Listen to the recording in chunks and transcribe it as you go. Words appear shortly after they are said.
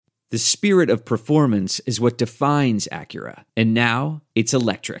The spirit of performance is what defines Acura, and now it's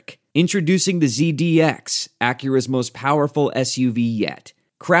electric. Introducing the ZDX, Acura's most powerful SUV yet.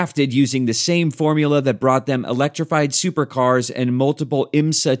 Crafted using the same formula that brought them electrified supercars and multiple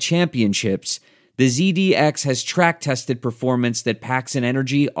IMSA championships, the ZDX has track-tested performance that packs an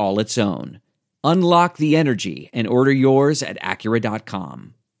energy all its own. Unlock the energy and order yours at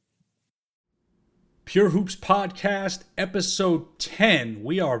Acura.com. Pure Hoops Podcast, Episode 10.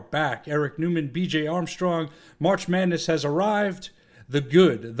 We are back. Eric Newman, BJ Armstrong. March Madness has arrived. The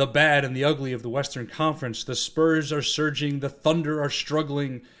good, the bad, and the ugly of the Western Conference. The Spurs are surging, the Thunder are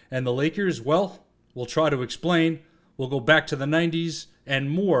struggling, and the Lakers, well, we'll try to explain. We'll go back to the 90s and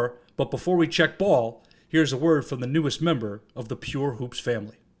more. But before we check ball, here's a word from the newest member of the Pure Hoops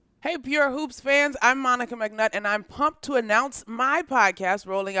family. Hey, Pure Hoops fans, I'm Monica McNutt, and I'm pumped to announce my podcast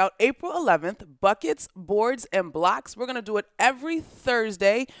rolling out April 11th, Buckets, Boards, and Blocks. We're going to do it every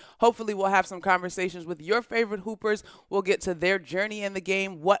Thursday. Hopefully, we'll have some conversations with your favorite hoopers. We'll get to their journey in the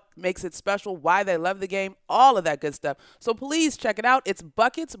game, what makes it special, why they love the game, all of that good stuff. So please check it out. It's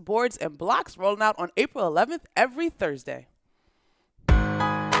Buckets, Boards, and Blocks rolling out on April 11th every Thursday.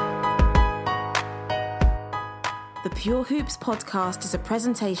 The Pure Hoops podcast is a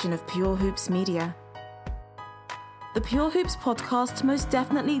presentation of Pure Hoops Media. The Pure Hoops podcast most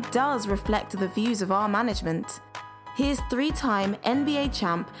definitely does reflect the views of our management. Here's three-time NBA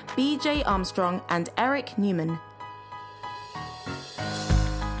champ BJ Armstrong and Eric Newman.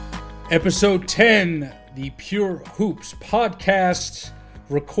 Episode 10, the Pure Hoops podcast,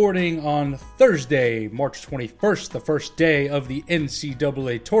 recording on Thursday, March 21st, the first day of the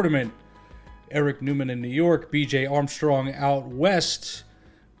NCAA tournament. Eric Newman in New York, BJ Armstrong out west.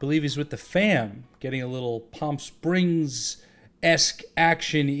 Believe he's with the fam, getting a little Palm Springs-esque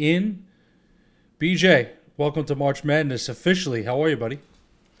action in. BJ, welcome to March Madness officially. How are you, buddy?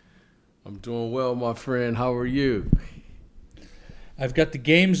 I'm doing well, my friend. How are you? I've got the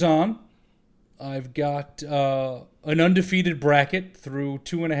games on. I've got an undefeated bracket through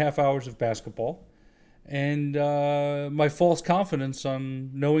 2.5 hours of basketball. And my false confidence on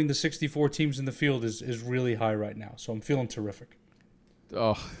knowing the 64 teams in the field is really high right now. So I'm feeling terrific.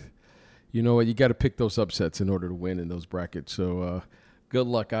 Oh, you know what? You got to pick those upsets in order to win in those brackets. So good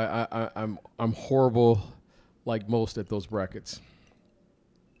luck. I'm horrible, like most, at those brackets.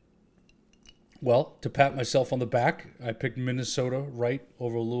 Well, to pat myself on the back, I picked Minnesota right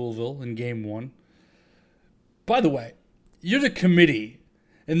over Louisville in Game 1. By the way, you're the committee,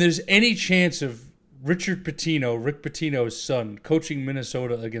 and there's any chance of Rick Pitino's son, coaching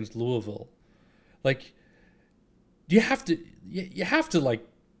Minnesota against Louisville. Like, you have to like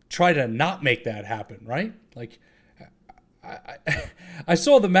try to not make that happen, right? Like, I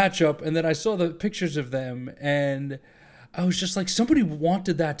saw the matchup and then I saw the pictures of them and I was just like, somebody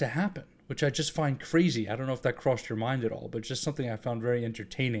wanted that to happen, which I just find crazy. I don't know if that crossed your mind at all, but just something I found very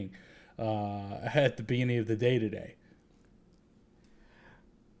entertaining at the beginning of the day today.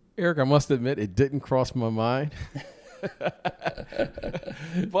 Eric, I must admit, it didn't cross my mind.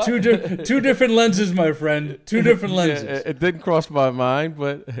 But, two different lenses, my friend. Two different lenses. Yeah, it didn't cross my mind,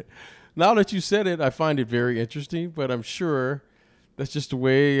 but now that you said it, I find it very interesting. But I'm sure that's just the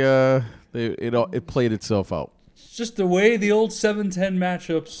way it played itself out. It's just the way the old 7-10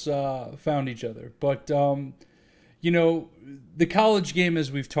 matchups found each other. But, the college game,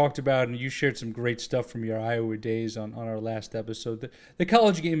 as we've talked about, and you shared some great stuff from your Iowa days on our last episode, the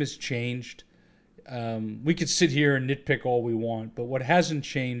college game has changed. We could sit here and nitpick all we want, but what hasn't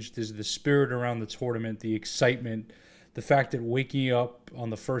changed is the spirit around the tournament, the excitement, the fact that waking up on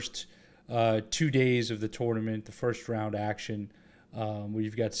the first 2 days of the tournament, the first round action, where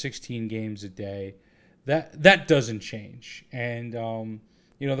you've got 16 games a day, that doesn't change. And,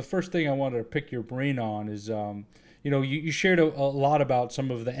 the first thing I wanted to pick your brain on is, you shared a lot about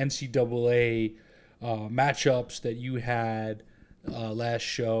some of the NCAA matchups that you had last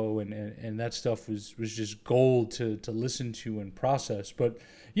show, and that stuff was just gold to listen to and process. But,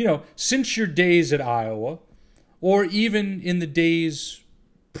 since your days at Iowa, or even in the days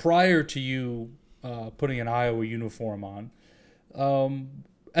prior to you putting an Iowa uniform on,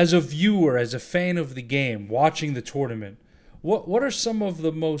 as a viewer, as a fan of the game, watching the tournament, what are some of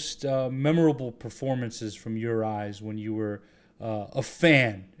the most memorable performances from your eyes when you were a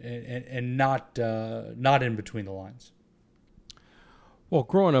fan and not in between the lines? Well,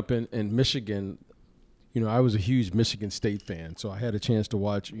 growing up in Michigan, I was a huge Michigan State fan, so I had a chance to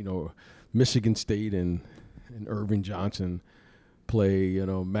watch, Michigan State and Irving Johnson play,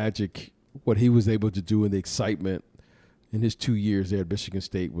 Magic, what he was able to do and the excitement in his 2 years there at Michigan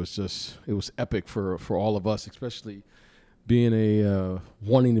State was just, it was epic for all of us, especially being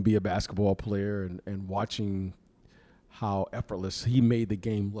wanting to be a basketball player and watching how effortless he made the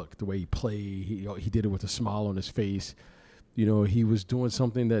game look, the way he played. He did it with a smile on his face. He was doing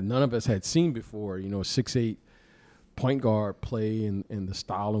something that none of us had seen before, 6'8" point guard play and the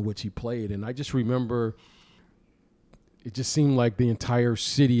style in which he played. And I just remember it just seemed like the entire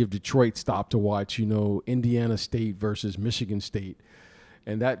city of Detroit stopped to watch, Indiana State versus Michigan State.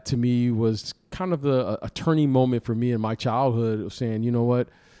 And that to me was kind of a turning moment for me in my childhood of saying, you know what,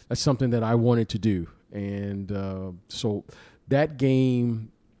 that's something that I wanted to do. And so that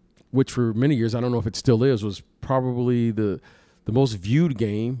game, which for many years, I don't know if it still is, was probably the most viewed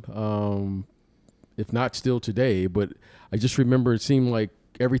game, if not still today. But I just remember it seemed like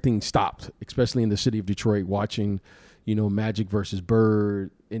everything stopped, especially in the city of Detroit, watching, Magic versus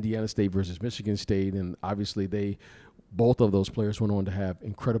Bird, Indiana State versus Michigan State. And obviously both of those players went on to have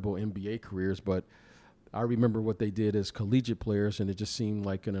incredible NBA careers. But I remember what they did as collegiate players, and it just seemed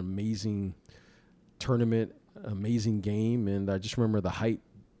like an amazing tournament, amazing game. And I just remember the hype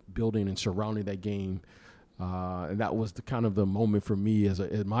building and surrounding that game. And that was the kind of the moment for me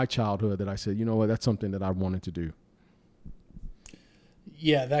in my childhood that I said, you know what, that's something that I wanted to do.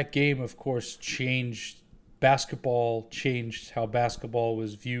 Yeah, that game, of course, changed how basketball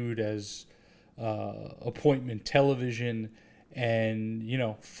was viewed as appointment television.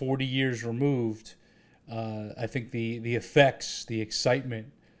 And, 40 years removed, I think the effects, the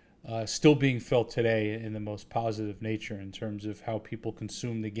excitement, still being felt today in the most positive nature in terms of how people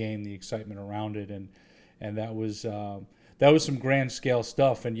consume the game, the excitement around it. And that was some grand scale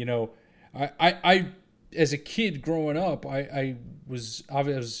stuff. And, I as a kid growing up, I was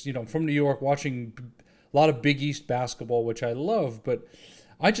from New York, watching a lot of Big East basketball, which I love, but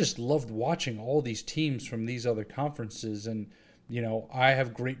I just loved watching all these teams from these other conferences. And, I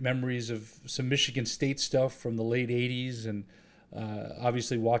have great memories of some Michigan State stuff from the late 80s, and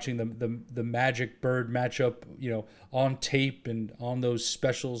obviously watching the Magic Bird matchup, on tape and on those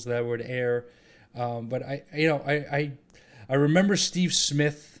specials that would air. But I remember Steve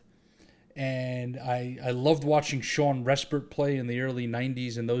Smith, and I loved watching Sean Respert play in the early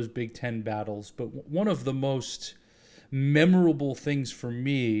 90s in those Big Ten battles. But one of the most memorable things for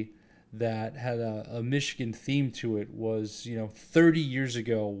me that had a Michigan theme to it was, 30 years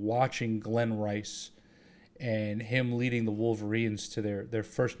ago, watching Glenn Rice and him leading the Wolverines to their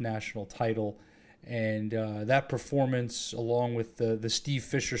first national title. And that performance, along with the Steve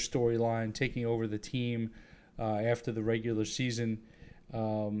Fisher storyline, taking over the team after the regular season,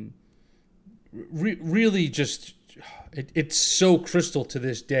 really just, it's so crystal to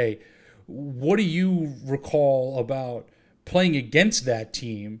this day. What do you recall about playing against that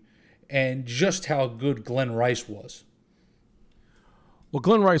team and just how good Glenn Rice was? Well,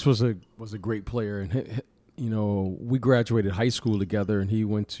 Glenn Rice was a great player, and we graduated high school together, and he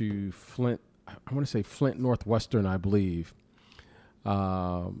went to Flint. I want to say Flint Northwestern, I believe,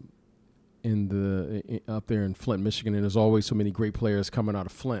 up there in Flint, Michigan. And there's always so many great players coming out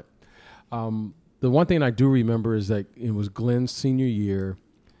of Flint. The one thing I do remember is that it was Glenn's senior year,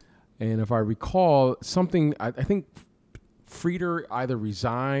 and if I recall, I think Frieder either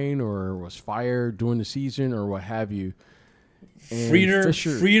resigned or was fired during the season or what have you.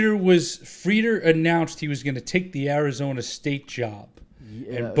 Frieder announced he was going to take the Arizona State job.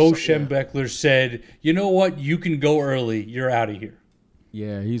 Yeah, and Bo Schembechler said, "You know what? You can go early. You're out of here."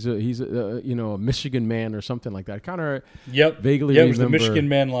 Yeah, he's a Michigan man or something like that. Kind of vaguely. Yeah, it was the Michigan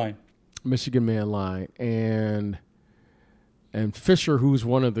man line. And Fisher, who's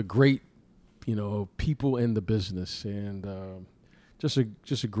one of the great, people in the business, and just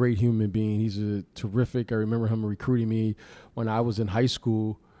a great human being. He's a terrific. I remember him recruiting me when I was in high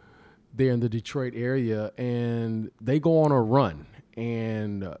school there in the Detroit area, and they go on a run.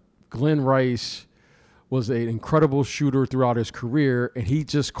 And Glenn Rice was an incredible shooter throughout his career, and he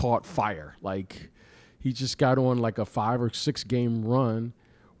just caught fire. Like, he just got on like a 5 or 6 game run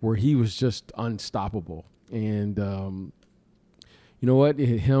where he was just unstoppable. And you know what?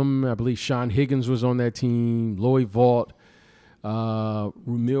 Him, I believe Sean Higgins was on that team, Lloyd Vaught,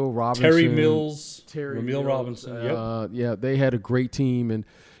 Ramil Robinson. Terry Mills. Robinson, yep. Yeah, they had a great team. And,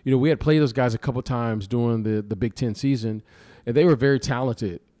 we had played those guys a couple times during the Big Ten season, and they were very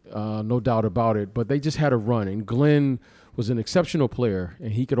talented, no doubt about it. But they just had a run. And Glenn was an exceptional player,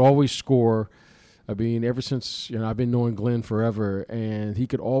 and he could always score. I mean, ever since, I've been knowing Glenn forever, and he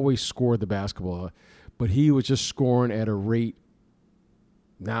could always score the basketball. But he was just scoring at a rate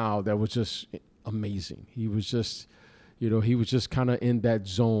now that was just amazing. He was just, he was just kind of in that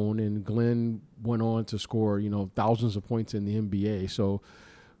zone, and Glenn went on to score, thousands of points in the NBA. So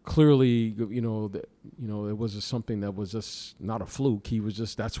clearly, it was just something that was just not a fluke. He was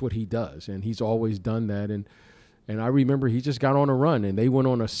just, that's what he does. And he's always done that. And I remember he just got on a run, and they went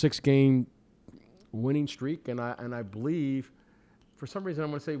on a 6-game winning streak. And I believe, for some reason,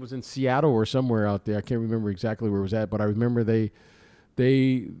 I'm going to say it was in Seattle or somewhere out there. I can't remember exactly where it was at, but I remember they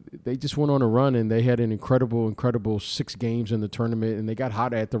just went on a run, and they had an incredible 6 games in the tournament, and they got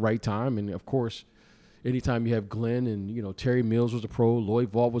hot at the right time. And of course, anytime you have Glenn and, Terry Mills was a pro, Lloyd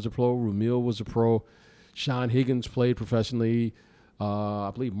Vault was a pro, Rumil was a pro, Sean Higgins played professionally.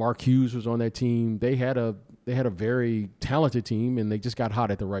 I believe Mark Hughes was on that team. They had a very talented team, and they just got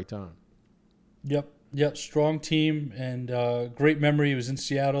hot at the right time. Yep, strong team and great memory. It was in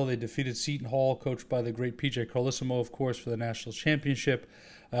Seattle. They defeated Seton Hall, coached by the great PJ Carlesimo, of course, for the national championship.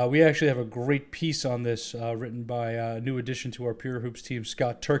 We actually have a great piece on this written by a new addition to our Pure Hoops team,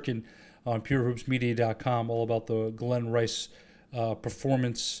 Scott Turkin, on purehoopsmedia.com, all about the Glenn Rice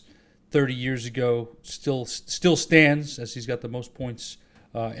performance 30 years ago. Still stands, as he's got the most points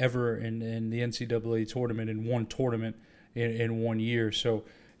ever in the NCAA tournament, in one tournament in 1 year. So,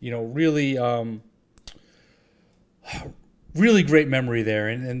 really great memory there.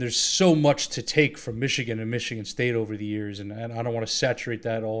 And there's so much to take from Michigan and Michigan State over the years. And I don't want to saturate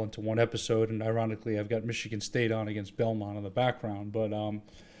that all into one episode. And ironically, I've got Michigan State on against Belmont in the background. But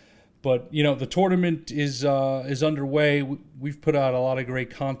the tournament is underway. We've put out a lot of great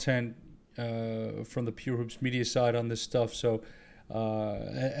content from the Pure Hoops media side on this stuff. So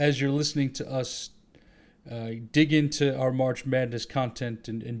as you're listening to us dig into our March Madness content,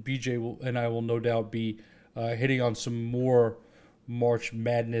 and BJ and I will no doubt be hitting on some more March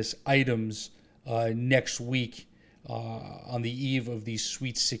Madness items next week on the eve of the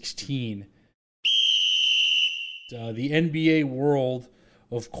Sweet 16. The NBA world,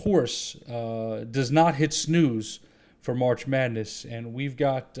 of course, does not hit snooze for March Madness, and we've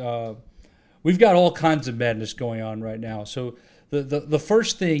got all kinds of madness going on right now. So the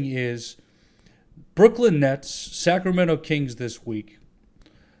first thing is Brooklyn Nets, Sacramento Kings this week,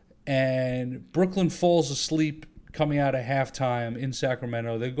 and Brooklyn falls asleep coming out of halftime in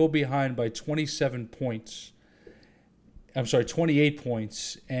Sacramento. They go behind by 28 points,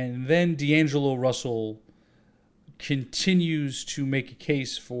 and then D'Angelo Russell continues to make a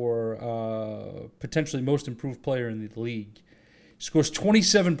case for potentially most improved player in the league. He scores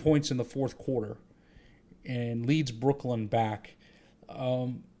 27 points in the fourth quarter and leads Brooklyn back.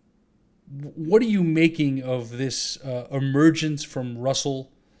 What are you making of this emergence from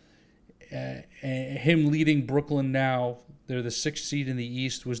Russell? Him leading Brooklyn now. They're the 6th seed in the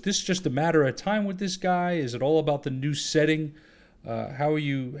East. Was this just a matter of time with this guy? Is it all about the new setting? How are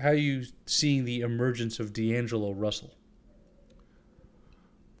you seeing the emergence of D'Angelo Russell?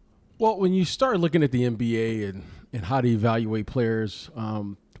 Well, when you start looking at the NBA and how to evaluate players,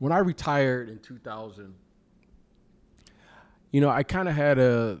 when I retired in 2000, I kind of had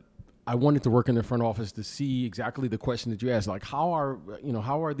I wanted to work in the front office to see exactly the question that you asked, like how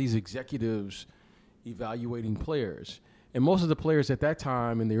are these executives evaluating players? And most of the players at that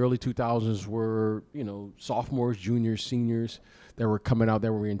time in the early 2000s were, sophomores, juniors, seniors that were coming out,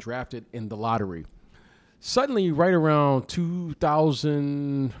 that were being drafted in the lottery. Suddenly, right around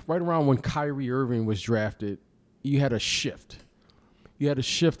 2000, right around when Kyrie Irving was drafted, you had a shift. You had a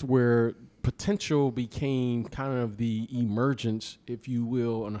shift where potential became kind of the emergence, if you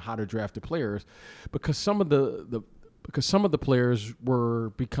will, on how to draft the players, because some of the players were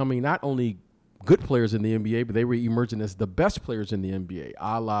becoming not only good players in the NBA, but they were emerging as the best players in the NBA,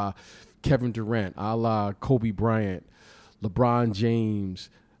 a la Kevin Durant, a la Kobe Bryant, LeBron James,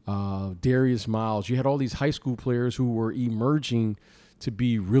 Darius Miles. You had all these high school players who were emerging to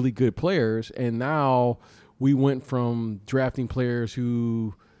be really good players, and now we went from drafting players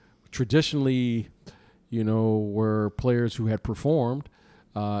who traditionally, were players who had performed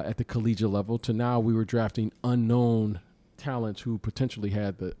at the collegiate level to now we were drafting unknown talents who potentially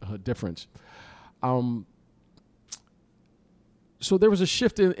had the difference. So there was a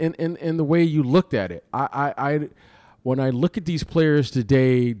shift in the way you looked at it. When I look at these players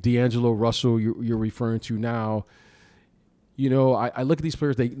today, D'Angelo Russell, you're referring to now, I look at these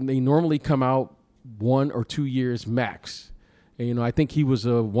players, they normally come out 1 or 2 years max. And, I think he was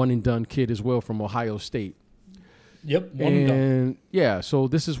a one-and-done kid as well from Ohio State. Yep, one and done. Yeah, so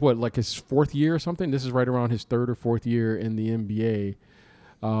this is like his 4th year or something? This is right around his 3rd or 4th year in the NBA,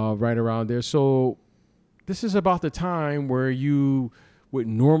 right around there. So this is about the time where you would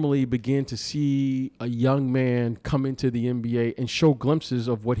normally begin to see a young man come into the NBA and show glimpses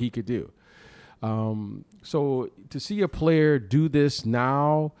of what he could do. So to see a player do this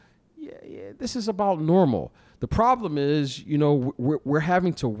now, yeah, this is about normal. The problem is, we're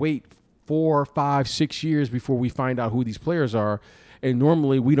having to wait 4, 5, 6 years before we find out who these players are. And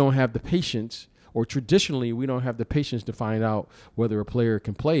normally we don't have the patience, or traditionally we don't have the patience to find out whether a player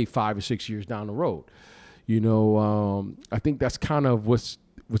can play 5 or 6 years down the road. I think that's kind of what's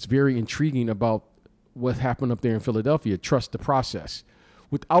very intriguing about what happened up there in Philadelphia. Trust the process.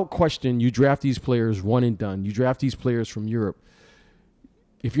 Without question, you draft these players one and done. You draft these players from Europe.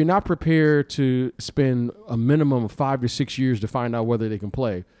 If you're not prepared to spend a minimum of 5 to 6 years to find out whether they can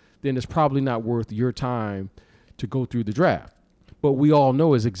play, then it's probably not worth your time to go through the draft. But we all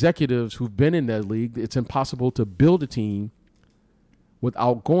know, as executives who've been in that league, it's impossible to build a team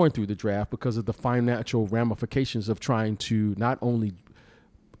without going through the draft because of the financial ramifications of trying to not only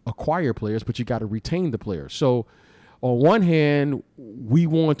acquire players, but you got to retain the players. So on one hand, we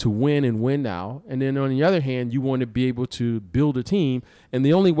want to win and win now. And then on the other hand, you want to be able to build a team. And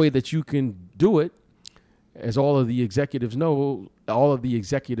the only way that you can do it, as all of the executives know,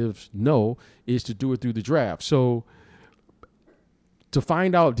 is to do it through the draft. So to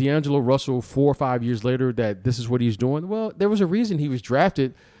find out D'Angelo Russell 4 or 5 years later that this is what he's doing, well, there was a reason he was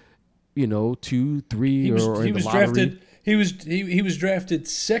drafted, 2, 3, in the lottery. He was drafted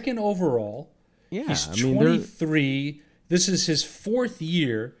second overall. Yeah, he's 23. This is his 4th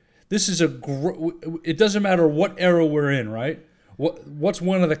year. This is it doesn't matter what era we're in, right? What's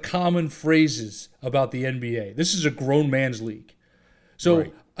one of the common phrases about the NBA? This is a grown man's league. So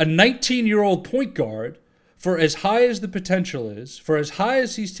right. A 19-year-old point guard, for as high as the potential is, for as high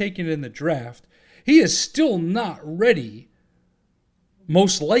as he's taken in the draft, he is still not ready,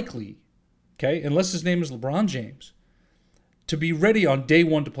 most likely, okay, unless his name is LeBron James, to be ready on day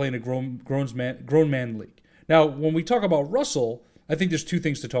one to play in a grown man league. Now, when we talk about Russell, I think there's 2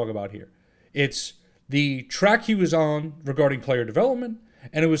 things to talk about here. It's the track he was on regarding player development,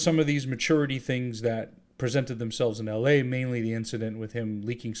 and it was some of these maturity things that presented themselves in LA, mainly the incident with him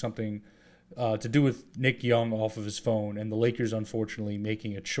leaking something to do with Nick Young off of his phone, and the Lakers unfortunately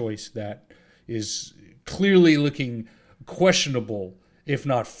making a choice that is clearly looking questionable, if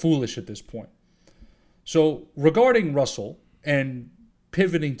not foolish at this point. So regarding Russell and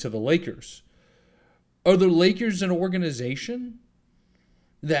pivoting to the Lakers, are the Lakers an organization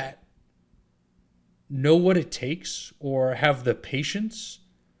that know what it takes or have the patience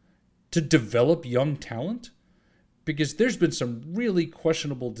to develop young talent? Because there's been some really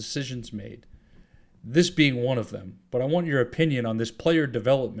questionable decisions made, this being one of them. But I want your opinion on this player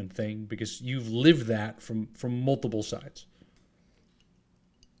development thing, because you've lived that from multiple sides.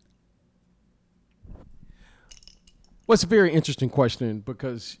 Well, it's a very interesting question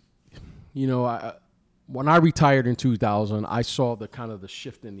because, when I retired in 2000, I saw the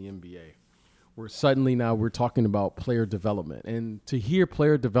shift in the NBA, where suddenly now we're talking about player development. And to hear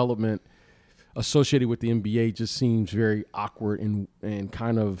player development associated with the NBA just seems very awkward and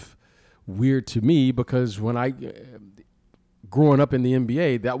kind of weird to me, because when growing up in the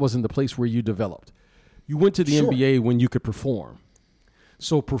NBA, that wasn't the place where you developed. You went to the NBA when you could perform.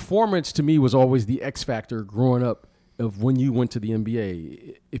 So performance to me was always the X factor growing up of when you went to the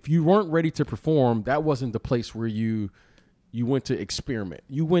NBA. If you weren't ready to perform, that wasn't the place where you went to experiment.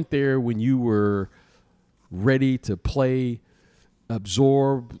 You went there when you were ready to play,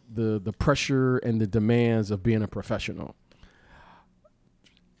 absorb the pressure and the demands of being a professional.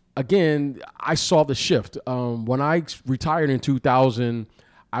 Again, I saw the shift. When I retired in 2000,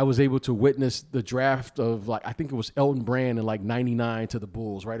 I was able to witness the draft of, I think it was Elton Brand in 99 to the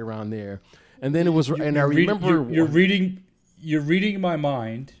Bulls, right around there. And then it was, I remember you're reading my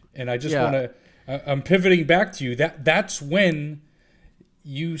mind, and I just want to. I'm pivoting back to you. That's when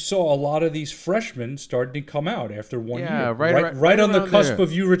you saw a lot of these freshmen starting to come out after 1 year, right on the cusp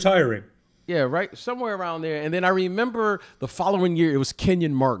of you retiring. Yeah, right, somewhere around there. And then I remember the following year, it was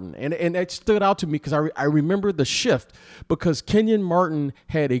Kenyon Martin. And it stood out to me because I remember the shift, because Kenyon Martin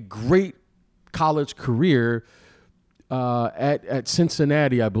had a great college career at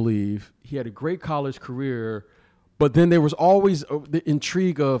Cincinnati, I believe. He had a great college career, but then there was always the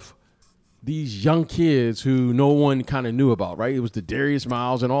intrigue of these young kids who no one kind of knew about, right? It was the Darius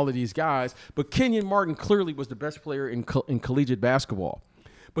Miles and all of these guys. But Kenyon Martin clearly was the best player in collegiate basketball.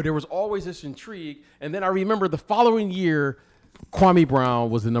 But there was always this intrigue. And then I remember the following year, Kwame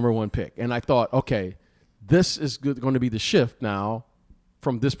Brown was the number 1 pick. And I thought, okay, this is going to be the shift now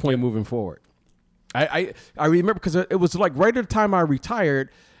from this point moving forward. I remember because it was right at the time I retired,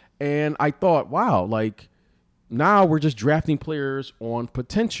 and I thought, wow, now we're just drafting players on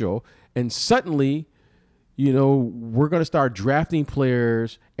potential. And suddenly, we're going to start drafting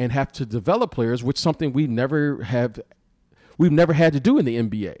players and have to develop players, which is something we've never had to do in the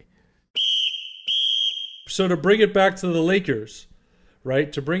NBA. So to bring it back to the Lakers,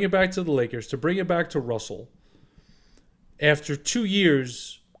 right? To bring it back to the Lakers, to bring it back to Russell, after 2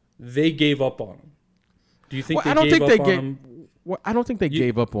 years, they gave up on him. Do you think they gave up on him? Well, I don't think they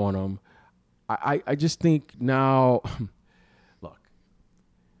gave up on him. I just think now, look,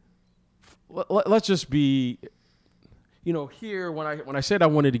 let's just be, here when I said I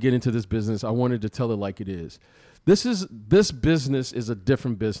wanted to get into this business, I wanted to tell it like it is. This business is a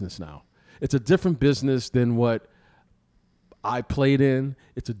different business now. It's a different business than what I played in.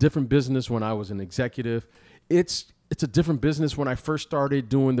 It's a different business when I was an executive. It's a different business when I first started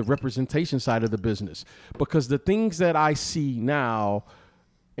doing the representation side of the business, because the things that I see now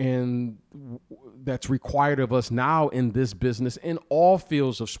and that's required of us now in this business in all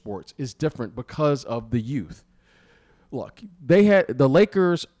fields of sports is different because of the youth. Look, the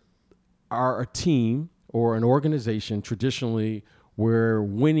Lakers are a team or an organization traditionally where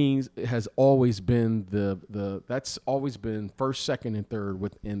winning has always been that's always been first, second, and third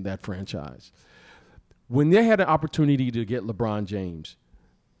within that franchise. When they had an opportunity to get LeBron James,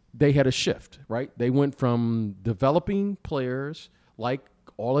 they had a shift, right? They went from developing players like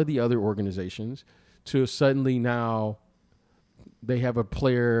all of the other organizations to suddenly now they have a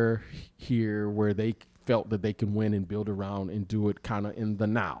player here where they felt that they can win and build around and do it kind of in the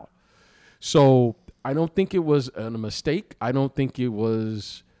now. So I don't think it was a mistake. I don't think it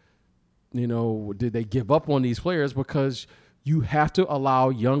was, did they give up on these players? Because you have to allow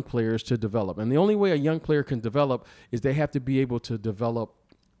young players to develop. And the only way a young player can develop is they have to be able to develop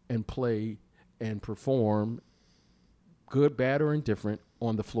and play and perform, good, bad, or indifferent,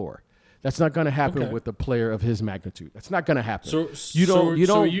 on the floor. That's not going to happen with a player of his magnitude. That's not going to happen. So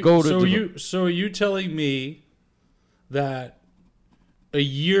are you telling me that a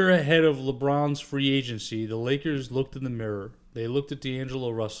year ahead of LeBron's free agency, the Lakers looked in the mirror, they looked at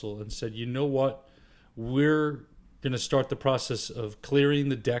D'Angelo Russell and said, you know what? We're going to start the process of clearing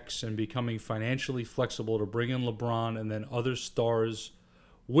the decks and becoming financially flexible to bring in LeBron and then other stars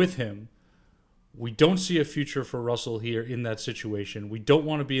with him. We don't see a future for Russell here in that situation. We don't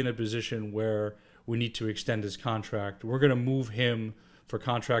want to be in a position where we need to extend his contract. We're going to move him for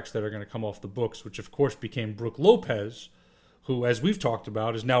contracts that are going to come off the books, which of course became Brook Lopez, who, as we've talked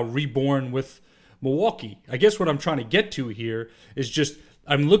about, is now reborn with Milwaukee. I guess what I'm trying to get to here is just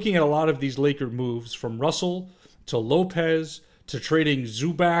I'm looking at a lot of these Laker moves from Russell to Lopez to trading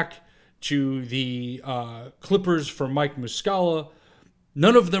Zubac to the Clippers for Mike Muscala.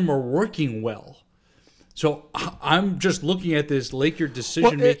 None of them are working well. So I'm just looking at this Laker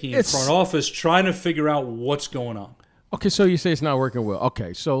decision-making in front office, trying to figure out what's going on. Okay, so you say it's not working well.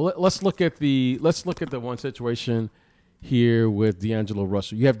 Okay, so let's look at the one situation here with D'Angelo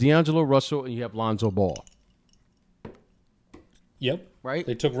Russell. You have D'Angelo Russell and you have Lonzo Ball. Yep. Right?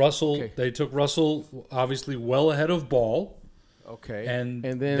 They took Russell. Okay. They took Russell obviously well ahead of Ball. Okay. And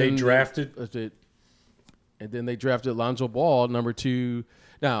then they drafted. And then they drafted Lonzo Ball, number 2.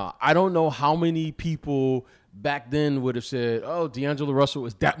 Now, I don't know how many people back then would have said, oh, D'Angelo Russell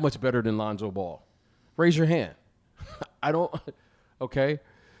is that much better than Lonzo Ball. Raise your hand. Okay.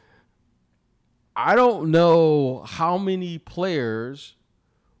 I don't know how many players,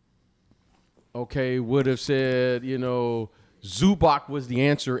 would have said, Zubac was the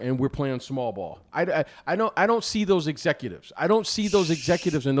answer and we're playing small ball. I don't see those executives. I don't see those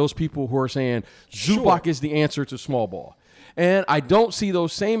executives and those people who are saying Zubac is the answer to small ball. And I don't see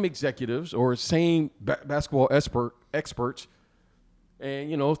those same executives or same basketball experts.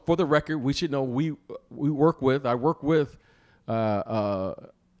 And, for the record, we should know I work with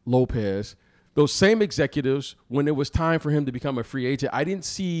Lopez. Those same executives, when it was time for him to become a free agent, I didn't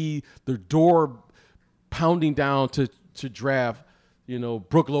see the door pounding down to draft,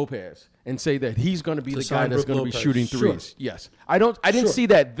 Brook Lopez and say that he's going to be the guy that's going to be shooting threes. Sure. Yes. I didn't see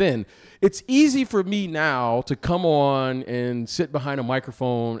that then. It's easy for me now to come on and sit behind a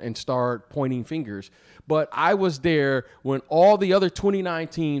microphone and start pointing fingers. But I was there when all the other 29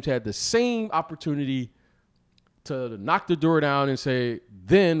 teams had the same opportunity to knock the door down and say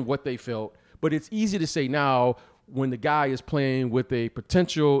then what they felt. But it's easy to say now when the guy is playing with a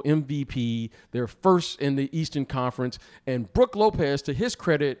potential MVP, they're first in the Eastern Conference, and Brook Lopez, to his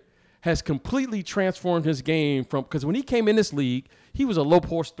credit, has completely transformed his game because when he came in this league, he was a low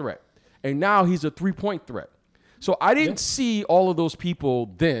post threat, and now he's a three-point threat. So I didn't see all of those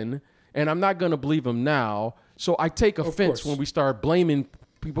people then, and I'm not going to believe them now. So I take offense when we start blaming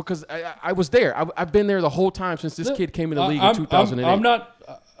people because I was there. I've been there the whole time since this kid came in the league in 2008.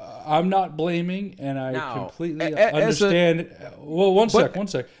 I'm not blaming, and I completely understand. One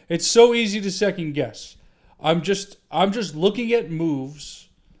sec. It's so easy to second guess. I'm just looking at moves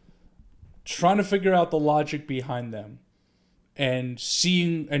trying to figure out the logic behind them and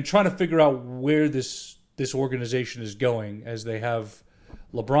trying to figure out where this organization is going, as they have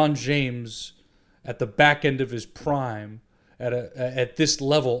LeBron James at the back end of his prime at this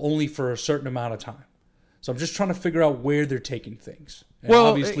level only for a certain amount of time. So I'm just trying to figure out where they're taking things. And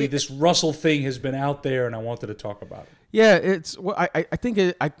obviously this Russell thing has been out there, and I wanted to talk about it. Yeah, I think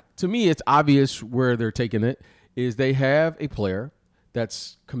to me it's obvious where they're taking it. Is they have a player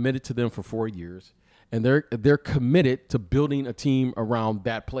that's committed to them for 4 years, and they're committed to building a team around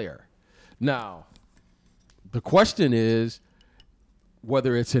that player. Now, the question is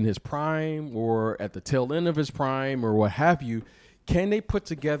whether it's in his prime or at the tail end of his prime or what have you, can they put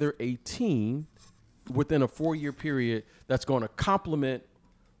together a team within a 4-year period that's going to complement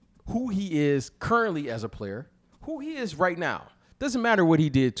who he is currently as a player, who he is right now? Doesn't matter what he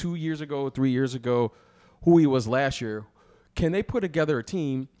did 2 years ago, 3 years ago, who he was last year. Can they put together a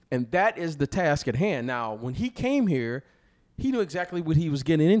team? And that is the task at hand. Now, when he came here, he knew exactly what he was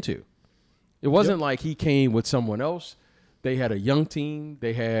getting into. It wasn't like he came with someone else. They had a young team.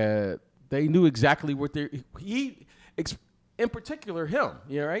 They knew exactly what in particular him,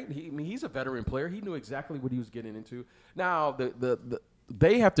 right? He's a veteran player. He knew exactly what he was getting into. Now,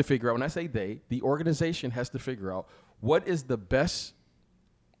 they have to figure out, when I say the organization has to figure out what is the best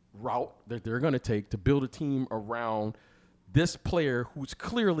route that they're going to take to build a team around this player who's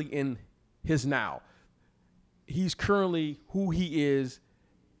clearly in his now. He's currently who he is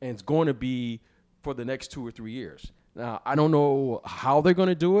and is going to be for the next 2 or 3 years. Now, I don't know how they're going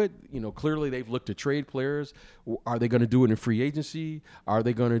to do it. Clearly they've looked to trade players. Are they going to do it in free agency? Are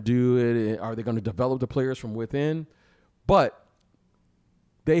they going to do it? Are they going to develop the players from within? But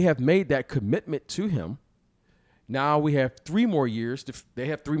they have made that commitment to him. Now we have 3 more years. They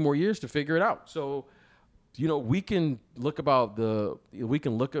have 3 more years to figure it out. So, we can look at the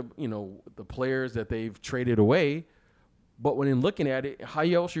players that they've traded away. But when in looking at it, how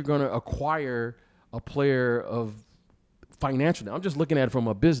else you're going to acquire a player of financially? I'm just looking at it from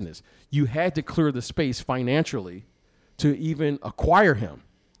a business. You had to clear the space financially to even acquire him.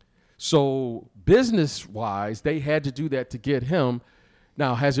 So business-wise, they had to do that to get him.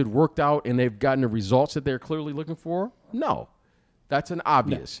 Now, has it worked out and they've gotten the results that they're clearly looking for? No. That's an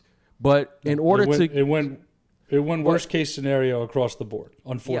obvious. No. But in order it went worst case scenario across the board,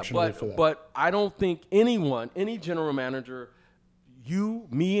 unfortunately for that. But I don't think any general manager, you,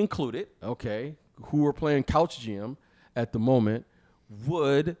 me included, okay, who are playing couch GM at the moment,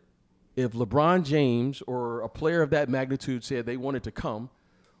 would, if LeBron James or a player of that magnitude said they wanted to come,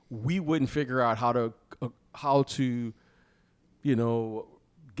 we wouldn't figure out how to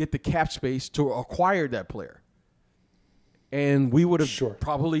get the cap space to acquire that player. And we would have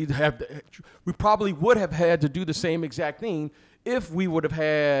probably would have had to do the same exact thing if we would have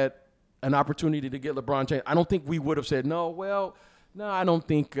had an opportunity to get LeBron James. I don't think we would have said, no, I don't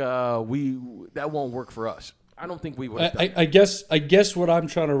think that won't work for us. I don't think we would have done that. I guess what I'm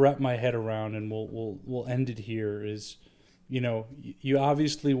trying to wrap my head around, and we'll end it here, is, you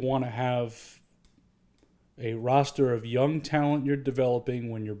obviously want to have a roster of young talent you're developing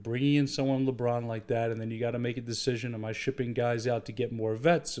when you're bringing in someone LeBron like that, and then you got to make a decision: am I shipping guys out to get more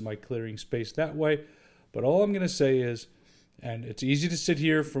vets? Am I clearing space that way? But all I'm going to say is, and it's easy to sit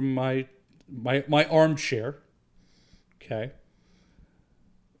here from my armchair, okay?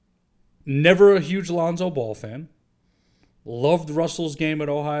 Never a huge Lonzo Ball fan. Loved Russell's game at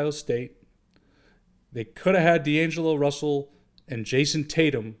Ohio State. They could have had D'Angelo Russell and Jason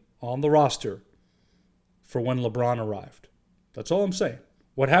Tatum on the roster for when LeBron arrived. That's all I'm saying.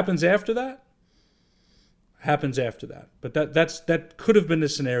 What happens after that? Happens after that. But that could have been the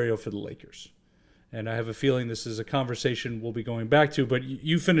scenario for the Lakers. And I have a feeling this is a conversation we'll be going back to, but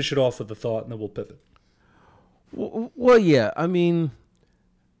you finish it off with a thought and then we'll pivot. Well, yeah. I mean,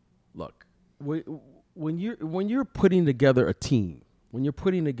 look, when you're putting together a team,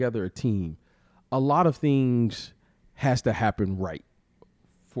 a lot of things has to happen right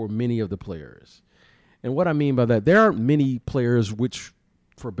for many of the players. And what I mean by that, there aren't many players which,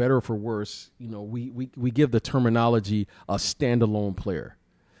 for better or for worse, we give the terminology a standalone player.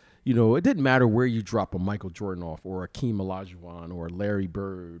 It didn't matter where you drop a Michael Jordan off or a Hakeem Olajuwon or Larry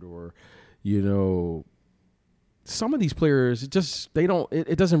Bird or, some of these players, it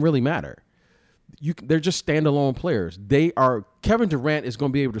doesn't really matter. They're just standalone players. Kevin Durant is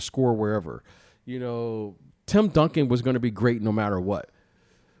going to be able to score wherever. Tim Duncan was going to be great no matter what.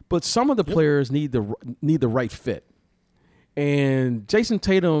 But some of the players need the right fit. And Jason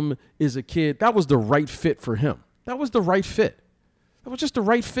Tatum is a kid, that was the right fit for him. That was the right fit. That was just the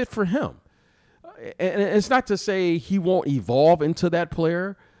right fit for him. And it's not to say he won't evolve into that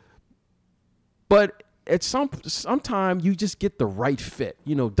player, But at sometime you just get the right fit.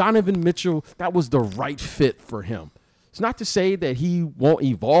 Donovan Mitchell, that was the right fit for him. It's not to say that he won't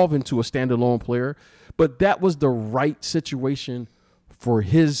evolve into a standalone player, but that was the right situation for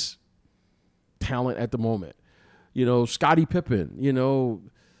his talent at the moment. Scottie Pippen,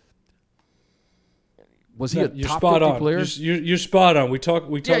 was he a top 50 player? You're spot on. We talk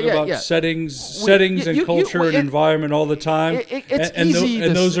about settings and culture and environment all the time.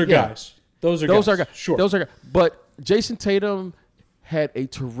 Those are guys. Those are guys. Sure. Those are guys. But Jason Tatum had a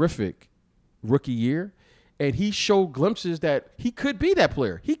terrific rookie year, and he showed glimpses that he could be that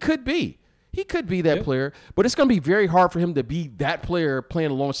player. He could be that player, but it's going to be very hard for him to be that player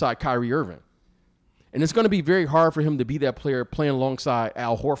playing alongside Kyrie Irving. And it's going to be very hard for him to be that player playing alongside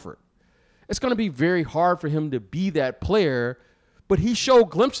Al Horford. It's going to be very hard for him to be that player, but he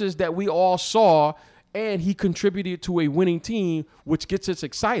showed glimpses that we all saw, and he contributed to a winning team, which gets us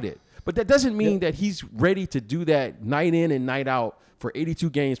excited. But that doesn't mean that he's ready to do that night in and night out for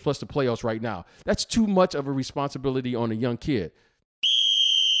 82 games plus the playoffs right now. That's too much of a responsibility on a young kid.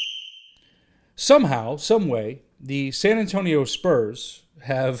 Somehow, some way, the San Antonio Spurs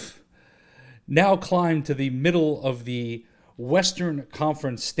have now climbed to the middle of the Western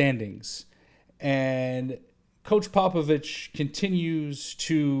Conference standings. And Coach Popovich continues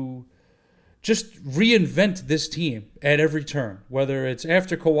to just reinvent this team at every turn, whether it's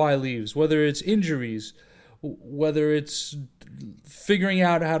after Kawhi leaves, whether it's injuries, whether it's figuring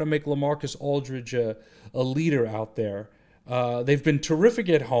out how to make LaMarcus Aldridge a leader out there. They've been terrific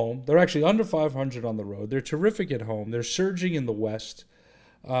at home. They're actually under 500 on the road. They're terrific at home. They're surging in the West.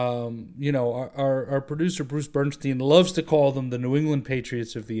 Our producer, Bruce Bernstein, loves to call them the New England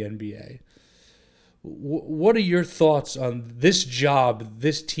Patriots of the NBA. What are your thoughts on this job,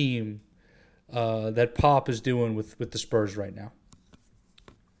 this team that Pop is doing with the Spurs right now?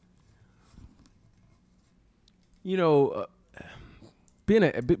 Being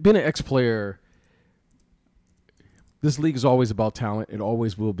an ex-player, this league is always about talent. It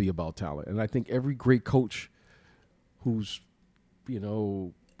always will be about talent. And I think every great coach who's,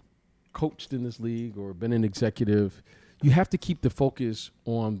 coached in this league or been an executive, you have to keep the focus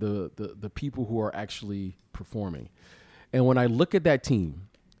on the people who are actually performing. And when I look at that team,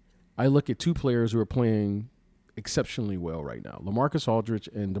 I look at two players who are playing exceptionally well right now, LaMarcus Aldridge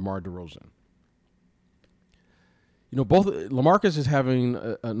and DeMar DeRozan. Both LaMarcus is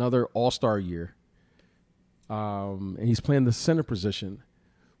having another all-star year. And he's playing the center position,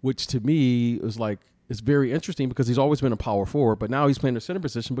 which to me is like, it's very interesting because he's always been a power forward, but now he's playing the center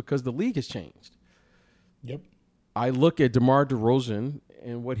position because the league has changed. Yep. I look at DeMar DeRozan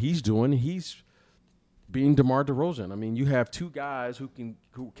and what he's doing. He's being DeMar DeRozan. I mean, you have two guys who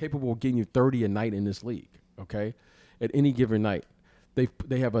are capable of getting you 30 a night in this league, okay, at any given night.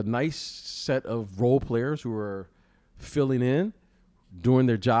 They have a nice set of role players who are filling in, doing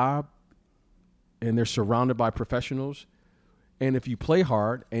their job, and they're surrounded by professionals. And if you play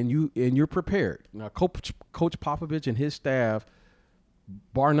hard and you're prepared, now Coach Popovich and his staff,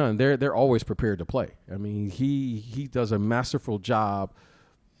 bar none, they're always prepared to play. I mean, he does a masterful job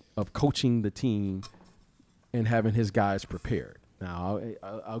of coaching the team and having his guys prepared. Now,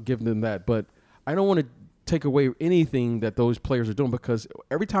 I'll give them that, but I don't want to take away anything that those players are doing, because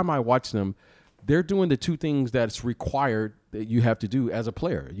every time I watch them, they're doing the two things that's required that you have to do as a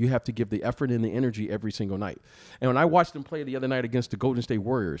player. You have to give the effort and the energy every single night. And when I watched them play the other night against the Golden State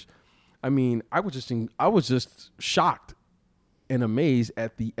Warriors, I mean, I was just shocked and amazed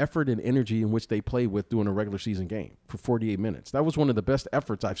at the effort and energy in which they played with doing a regular season game for 48 minutes. That was one of the best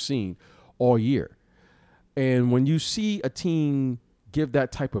efforts I've seen all year. And when you see a team give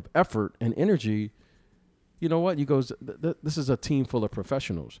that type of effort and energy, you know what? This is a team full of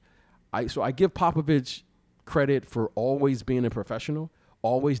professionals. So I give Popovich credit for always being a professional,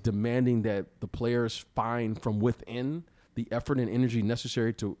 always demanding that the players find from within the effort and energy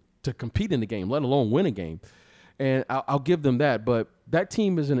necessary to compete in the game, let alone win a game. And I'll give them that. But that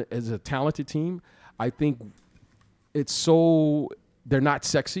team is a talented team. I think they're not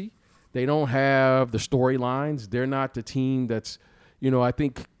sexy. They don't have the storylines. They're not the team that's, I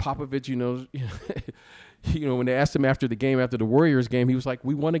think Popovich, when they asked him after the Warriors game, he was like,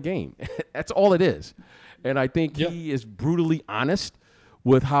 we won a game. That's all it is. And I think he is brutally honest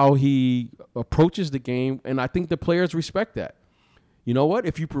with how he approaches the game. And I think the players respect that. You know what?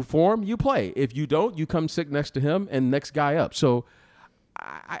 If you perform, you play. If you don't, you come sit next to him and next guy up. So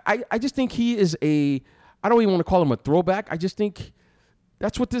I just think he is I don't even want to call him a throwback. I just think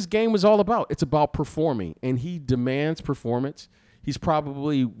that's what this game is all about. It's about performing, and he demands performance. He's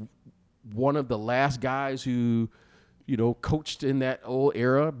probably one of the last guys who, coached in that old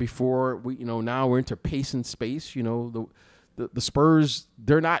era before we, now we're into pace and space. The Spurs,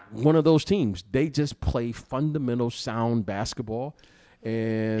 they're not one of those teams. They just play fundamental sound basketball.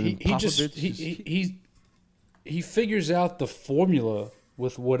 And he figures out the formula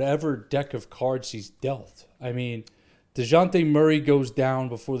with whatever deck of cards he's dealt. I mean, DeJounte Murray goes down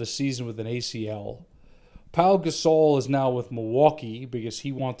before the season with an ACL. Pau Gasol is now with Milwaukee because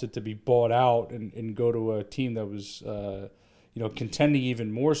he wanted to be bought out and go to a team that was, contending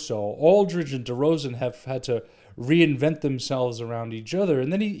even more so. Aldridge and DeRozan have had to reinvent themselves around each other.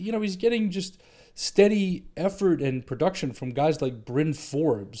 And then he's getting just steady effort and production from guys like Bryn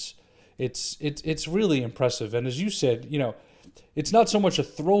Forbes. It's really impressive. And as you said, it's not so much a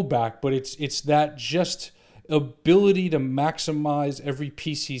throwback, but it's that just ability to maximize every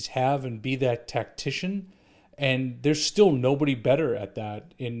piece he's have and be that tactician. And there's still nobody better at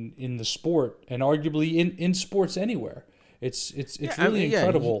that in the sport, and arguably in sports anywhere. It's really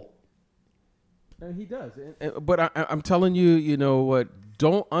incredible. He does. But I'm telling you, what?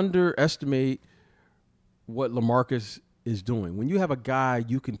 Don't underestimate what LaMarcus is doing. When you have a guy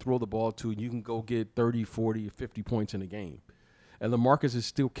you can throw the ball to, you can go get 30, 40, 50 points in a game. And LaMarcus is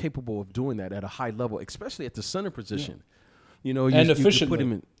still capable of doing that at a high level, especially at the center position. Yeah. And efficiently. You put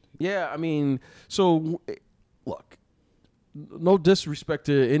him in. Yeah, I mean, so look, no disrespect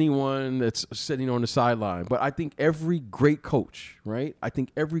to anyone that's sitting on the sideline, but I think every great coach, right? I think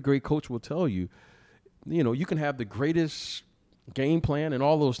every great coach will tell you, you can have the greatest game plan and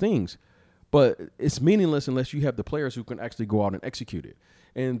all those things, but it's meaningless unless you have the players who can actually go out and execute it.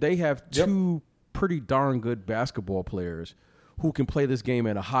 And they have two pretty darn good basketball players who can play this game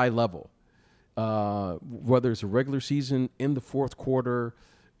at a high level, whether it's a regular season, in the fourth quarter,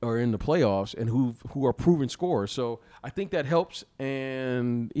 or in the playoffs, and who are proven scorers. So I think that helps,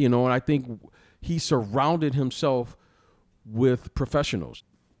 and and I think he surrounded himself with professionals.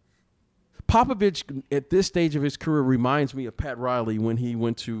 Popovich at this stage of his career reminds me of Pat Riley when he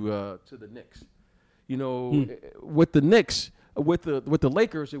went to the Knicks. With the Knicks. With the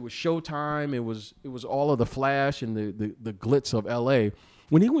Lakers, it was showtime. It was all of the flash and the glitz of L.A.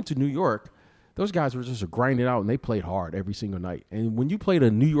 When he went to New York, those guys were just grinding out, and they played hard every single night. And when you played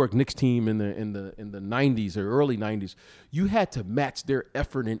a New York Knicks team in the 90s or early 90s, you had to match their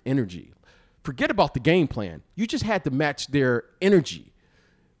effort and energy. Forget about the game plan. You just had to match their energy,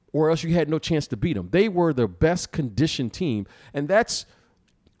 or else you had no chance to beat them. They were the best conditioned team, and that's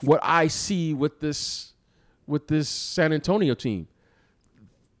what I see with this San Antonio team.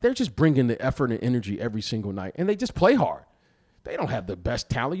 They're just bringing the effort and energy every single night, and they just play hard. They don't have the best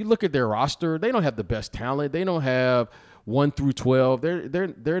talent. You look at their roster; they don't have the best talent. They don't have 1 through 12.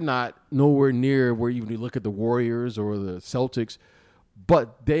 They're not nowhere near where you look at the Warriors or the Celtics,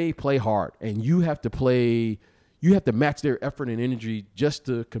 but they play hard, and you have to match their effort and energy just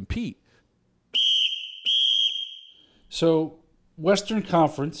to compete. So, Western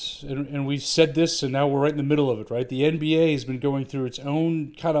Conference, and we've said this, and now we're right in the middle of it, right? The NBA has been going through its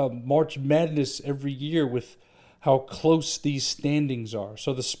own kind of March Madness every year with how close these standings are.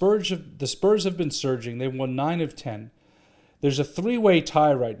 So the Spurs have been surging. They've won 9 of 10. There's a 3-way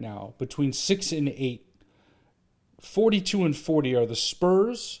tie right now between 6 and 8. 42 and 40 are the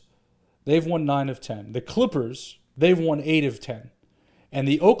Spurs. They've won 9 of 10. The Clippers, they've won 8 of 10. And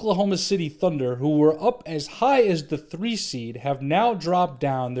the Oklahoma City Thunder, who were up as high as the 3 seed, have now dropped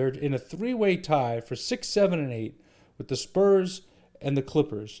down. They're in a 3-way tie for 6, 7, and 8 with the Spurs and the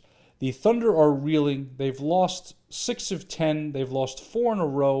Clippers. The Thunder are reeling. They've lost 6 of 10. They've lost 4 in a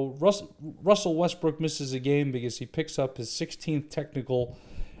row. Russell Westbrook misses a game because he picks up his 16th technical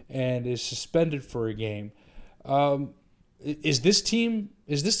and is suspended for a game. Is this team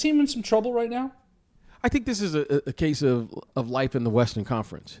in some trouble right now? I think this is a case of life in the Western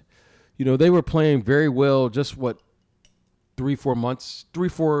Conference. They were playing very well just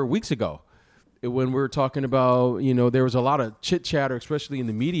 3-4 weeks ago, when we were talking about, there was a lot of chit chatter, especially in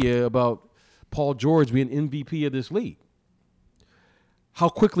the media, about Paul George being MVP of this league. How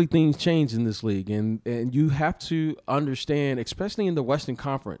quickly things change in this league. And you have to understand, especially in the Western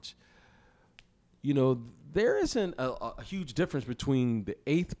Conference, there isn't a huge difference between the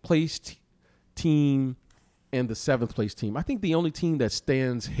 8th place team and the 7th place team. I think the only team that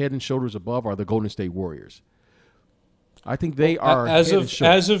stands head and shoulders above are the Golden State Warriors. I think they are as of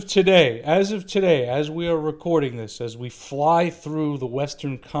today, as we are recording this, as we fly through the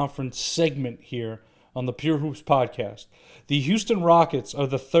Western Conference segment here on the Pure Hoops podcast. The Houston Rockets are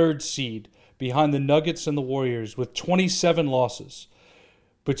the 3rd seed behind the Nuggets and the Warriors with 27 losses.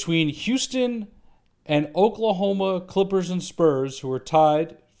 Between Houston and Oklahoma, Clippers, and Spurs, who are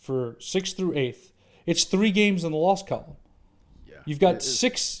tied for 6th through 8th, it's 3 games in the loss column. Yeah. You've got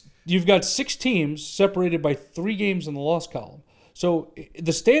six teams separated by 3 games in the loss column. So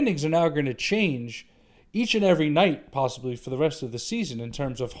the standings are now going to change each and every night, possibly for the rest of the season, in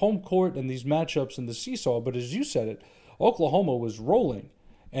terms of home court and these matchups and the seesaw. But as you said it, Oklahoma was rolling.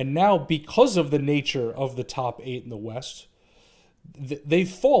 And now, because of the nature of the top 8 in the West, they've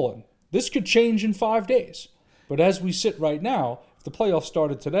fallen. This could change in 5 days. But as we sit right now, if the playoffs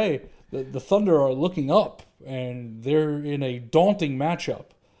started today, the Thunder are looking up, and they're in a daunting matchup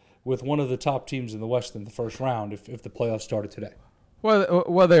with one of the top teams in the West in the first round if the playoffs started today.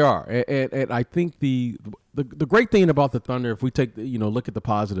 Well, they are, and I think the great thing about the Thunder, if we take look at the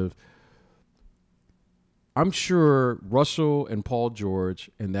positive, I'm sure Russell and Paul George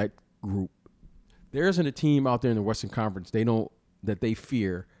and that group, there isn't a team out there in the Western Conference that they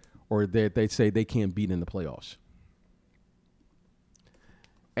fear or that they say they can't beat in the playoffs.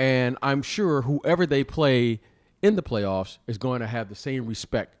 And I'm sure whoever they play in the playoffs is going to have the same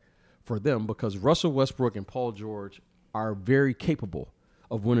respect for them because Russell Westbrook and Paul George are very capable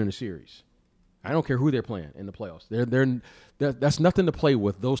of winning a series. I don't care who they're playing in the playoffs. That's nothing to play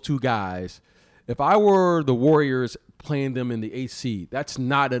with, those two guys. If I were the Warriors playing them in the 8th seed, that's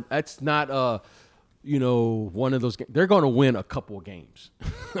not one of those games. They're going to win a couple of games.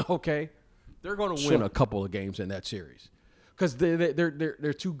 Okay? They're going to win a couple of games in that series because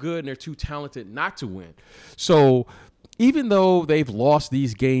they're too good and they're too talented not to win. So even though they've lost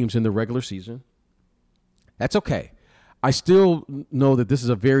these games in the regular season, that's okay. I still know that this is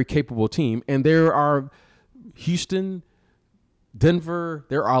a very capable team, and there are Houston, Denver.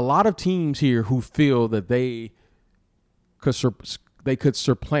 There are a lot of teams here who feel that they could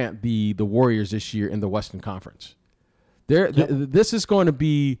supplant the Warriors this year in the Western Conference. This is going to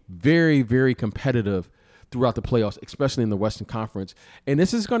be very, very competitive throughout the playoffs, especially in the Western Conference. And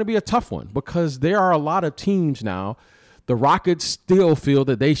this is going to be a tough one because there are a lot of teams now. The Rockets still feel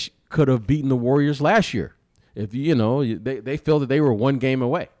that they could have beaten the Warriors last year. If they feel that they were 1 game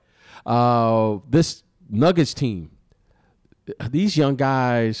away. This Nuggets team, these young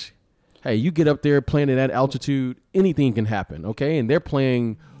guys, hey, you get up there playing at that altitude, anything can happen, okay? And they're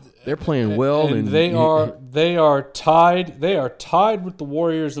playing well, and they are tied. They are tied with the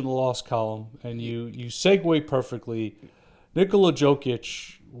Warriors in the loss column. And you segue perfectly. Nikola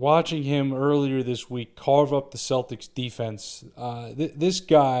Jokic, watching him earlier this week carve up the Celtics defense. This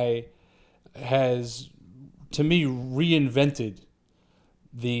guy has, to me, reinvented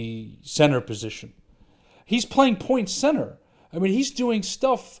the center position. He's playing point center. I mean, he's doing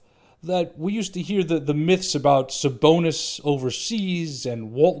stuff that we used to hear the myths about Sabonis overseas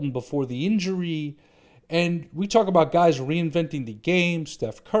and Walton before the injury. And we talk about guys reinventing the game,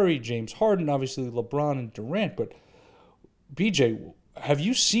 Steph Curry, James Harden, obviously LeBron and Durant. But, BJ, have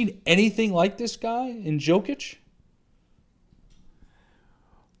you seen anything like this guy in Jokic?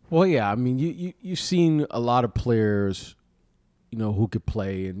 Well, yeah. I mean, you've seen a lot of players, who could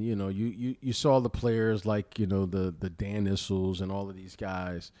play, and you saw the players like the Dan Issels and all of these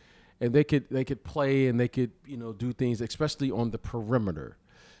guys, and they could play and they could do things, especially on the perimeter.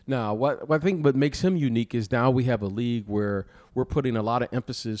 Now, what I think what makes him unique is now we have a league where we're putting a lot of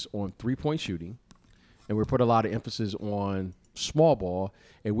emphasis on 3-point shooting, and we're putting a lot of emphasis on small ball,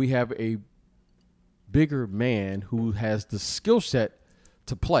 and we have a bigger man who has the skill set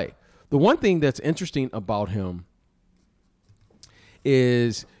to play. The one thing that's interesting about him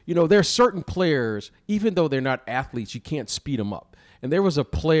is, there are certain players, even though they're not athletes, you can't speed them up. And there was a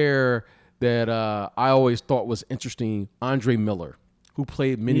player that I always thought was interesting, Andre Miller, who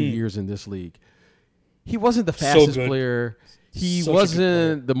played many years in this league. He wasn't the fastest player. He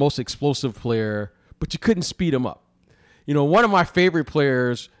wasn't the most explosive player, but you couldn't speed him up. One of my favorite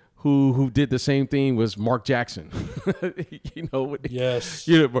players who did the same thing was Mark Jackson. Yes.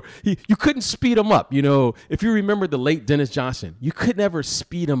 You couldn't speed him up. If you remember the late Dennis Johnson, you could never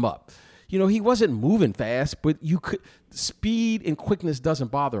speed him up. He wasn't moving fast, but speed and quickness doesn't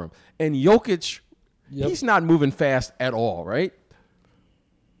bother him. And Jokic, he's not moving fast at all, right?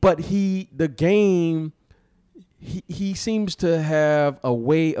 But he seems to have a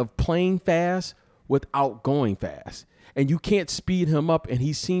way of playing fast without going fast. And you can't speed him up, and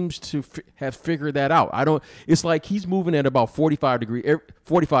he seems to have figured that out. It's like he's moving at about 45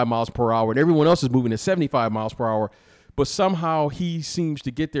 miles per hour, and everyone else is moving at 75 miles per hour. But somehow he seems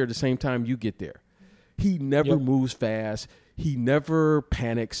to get there at the same time you get there. He never moves fast. He never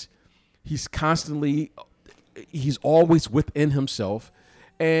panics. He's always within himself,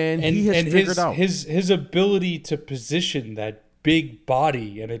 and he has figured out his ability to position that big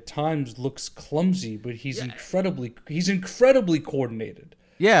body, and at times looks clumsy, but he's incredibly coordinated.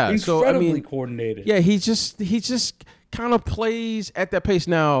 Yeah, incredibly coordinated. Yeah, he just kind of plays at that pace.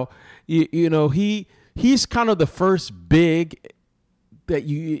 Now, he's kind of the first big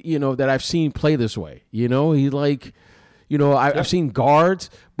that that I've seen play this way. I've seen guards,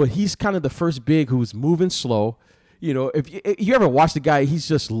 but he's kind of the first big who's moving slow. If you ever watch the guy, he's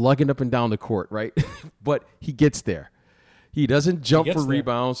just lugging up and down the court, right? But he gets there. He doesn't jump for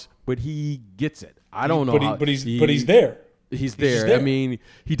rebounds, but he gets it. I don't know, but he's there. He's there. I mean,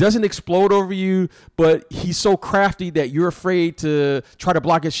 he doesn't explode over you, but he's so crafty that you're afraid to try to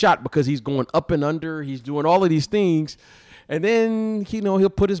block his shot because he's going up and under. He's doing all of these things. And then, he'll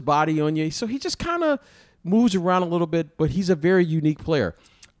put his body on you. So he just kind of moves around a little bit, but he's a very unique player.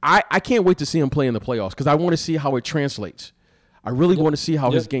 I can't wait to see him play in the playoffs because I want to see how it translates. I really want to see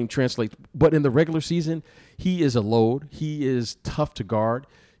how his game translates. But in the regular season, he is a load. He is tough to guard.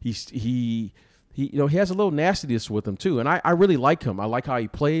 He has a little nastiness with him too, and I really like him. I like how he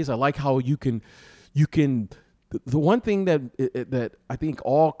plays. I like how you can. The one thing that I think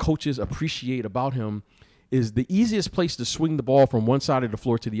all coaches appreciate about him is the easiest place to swing the ball from one side of the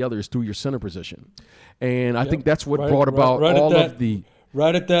floor to the other is through your center position, and I think that's what brought about all of the.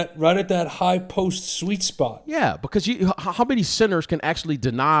 Right at that high post sweet spot. Yeah, because how many centers can actually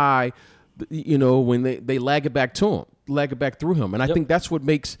deny, when they lag it back through him, and I think that's what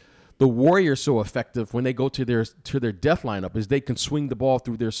makes the Warriors so effective when they go to their death lineup is they can swing the ball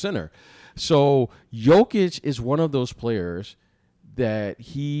through their center. So Jokic is one of those players that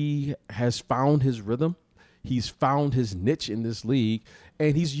he has found his rhythm. He's found his niche in this league,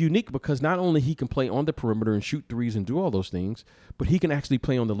 and he's unique because not only he can play on the perimeter and shoot threes and do all those things, but he can actually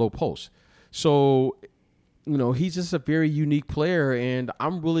play on the low post. So, he's just a very unique player, and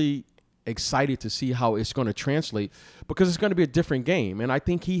I'm really excited to see how it's going to translate because it's going to be a different game. And I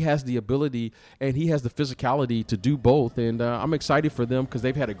think he has the ability and he has the physicality to do both. And I'm excited for them because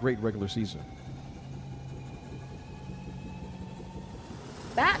they've had a great regular season.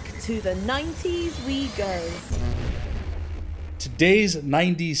 Back to the 90s we go. Today's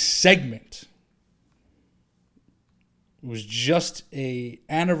 90s segment was just a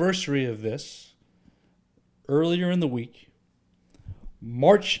anniversary of this earlier in the week.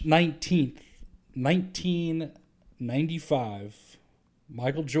 March 19th, 1995,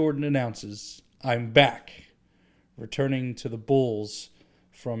 Michael Jordan announces, "I'm back," returning to the Bulls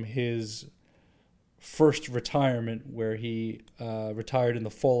from his first retirement where he retired in the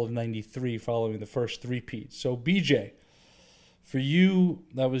fall of 93 following the first three-peat. So, BJ, for you,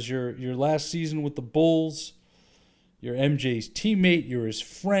 that was your last season with the Bulls. You're MJ's teammate. You're his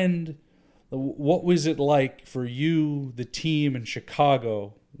friend. What was it like for you, the team in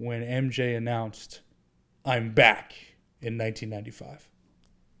Chicago, when MJ announced, "I'm back" in 1995?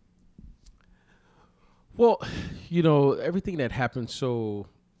 Well, everything that happened so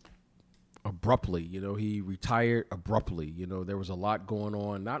abruptly, he retired abruptly. There was a lot going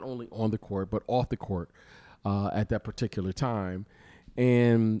on, not only on the court, but off the court at that particular time.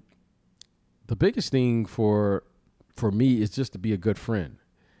 And the biggest thing for me is just to be a good friend.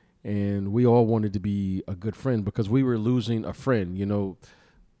 And we all wanted to be a good friend because we were losing a friend.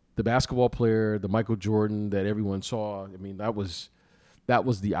 The basketball player, the Michael Jordan that everyone saw, I mean, that was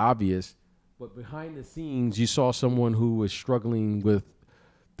the obvious. But behind the scenes, you saw someone who was struggling with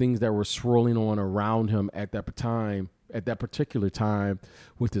things that were swirling on around him at that particular time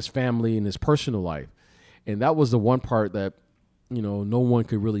with his family and his personal life. And that was the one part that, no one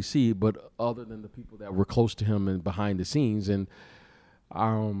could really see, but other than the people that were close to him and behind the scenes. And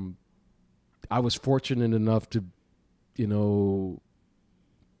I was fortunate enough to,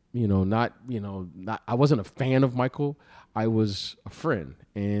 I wasn't a fan of Michael. I was a friend.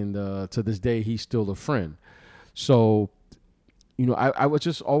 And to this day, he's still a friend. So, I was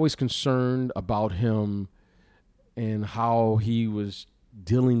just always concerned about him and how he was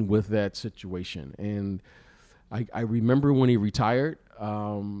dealing with that situation. And I remember when he retired,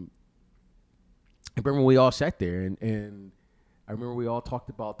 I remember we all sat there and I remember we all talked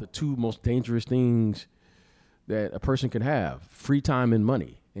about the two most dangerous things that a person could have: free time and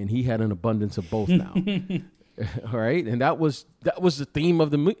money. And he had an abundance of both now. All right. And that was the theme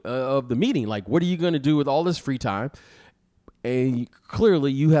of the meeting. Like, what are you going to do with all this free time? And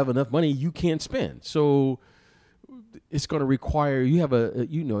clearly you have enough money you can't spend. So it's going to require,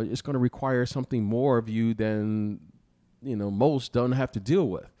 it's going to require something more of you than, most don't have to deal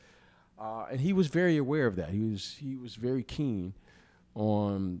with. And he was very aware of that. He was very keen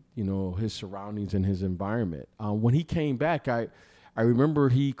on, his surroundings and his environment. When he came back, I remember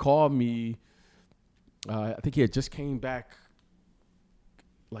he called me. I think he had just came back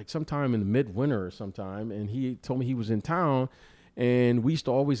like sometime in the midwinter or sometime, and he told me he was in town, And we used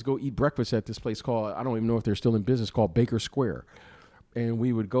to always go eat breakfast at this place called, I don't even know if they're still in business, called Baker Square. And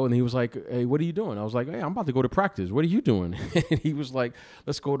we would go, and he was like, hey, what are you doing? I was like, hey, I'm about to go to practice. What are you doing? And he was like,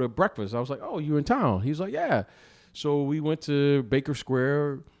 let's go to breakfast. I was like, oh, you in town? He was like, yeah. So we went to Baker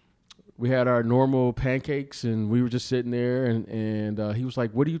Square. We had our normal pancakes, and we were just sitting there, and he was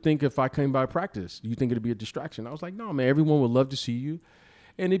like, what do you think if I came by practice? Do you think it'd be a distraction? I was like, no, man, everyone would love to see you,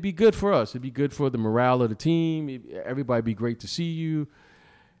 and it'd be good for us. It'd be good for the morale of the team. Everybody'd be great to see you.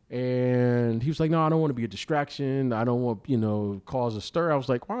 And he was like, no, I don't want to be a distraction. I don't want, cause a stir. I was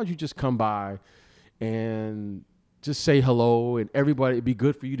like, why don't you just come by and just say hello, and everybody, it'd be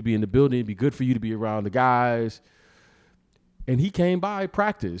good for you to be in the building. It'd be good for you to be around the guys. And he came by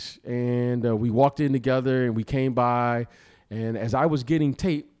practice, and we walked in together, and we came by. And as I was getting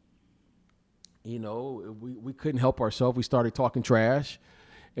tape, we couldn't help ourselves. We started talking trash,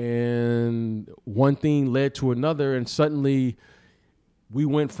 and one thing led to another. And suddenly we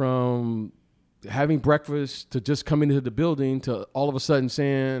went from having breakfast to just coming into the building to all of a sudden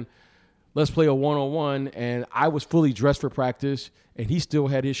saying, let's play a one-on-one. And I was fully dressed for practice, and he still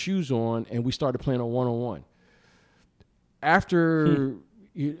had his shoes on, and we started playing a one-on-one. After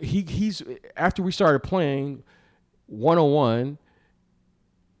after we started playing one-on-one,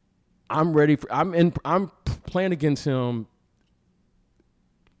 I'm playing against him.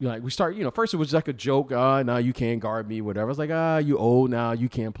 Like we start, first it was like a joke. No, you can't guard me, whatever. I was like, you old now, you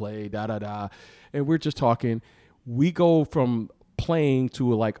can't play, da-da-da. And we're just talking. We go from playing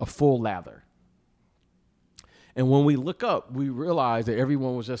to like a full lather. And when we look up, we realize that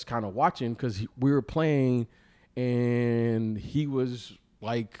everyone was just kind of watching because we were playing, and he was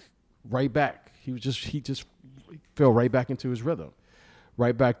like right back. He just fell right back into his rhythm.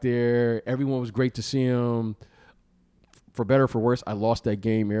 Right back there. Everyone was great to see him. For better or for worse, I lost that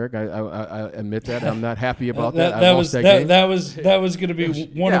game, Eric. I admit that. I'm not happy about that. I lost that game. That was going to be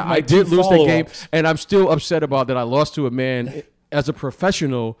one of my I did lose follow-ups. that game, and I'm still upset about that. I lost to a man as a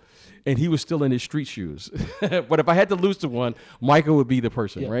professional, and he was still in his street shoes. But if I had to lose to one, Michael would be the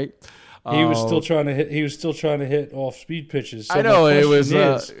person, right? He was still trying to hit. He was still trying to hit off speed pitches. So I know it was.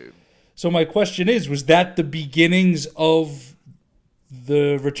 So my question is: was that the beginnings of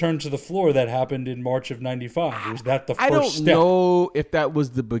the return to the floor that happened in March of '95? Was that the first step? I don't know if that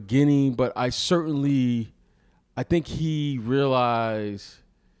was the beginning, but I think he realized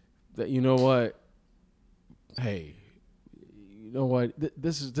that, hey,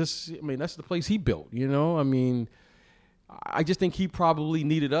 this is. I mean, that's the place he built. I mean, I just think he probably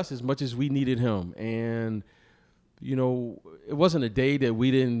needed us as much as we needed him, and it wasn't a day that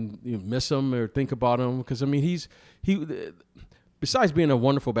we didn't miss him or think about him, because I mean, he. Besides being a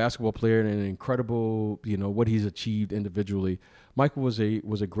wonderful basketball player and an incredible, what he's achieved individually, Michael was a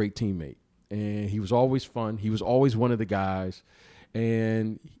great teammate, and he was always fun. He was always one of the guys,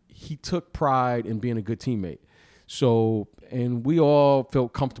 and he took pride in being a good teammate. So, and we all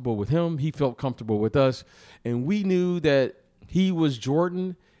felt comfortable with him. He felt comfortable with us, and we knew that he was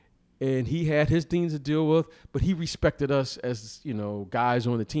Jordan, and he had his things to deal with, but he respected us as, guys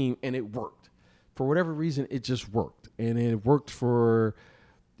on the team, and it worked. For whatever reason, it just worked. And it worked for,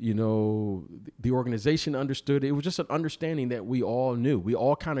 the organization understood. It was just an understanding that we all knew. We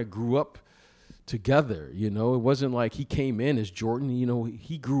all kind of grew up together, It wasn't like he came in as Jordan.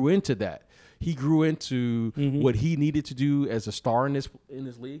 He grew into that. He grew into what he needed to do as a star in this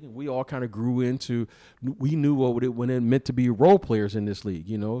league. And we all kind of grew into, we knew what it meant to be role players in this league.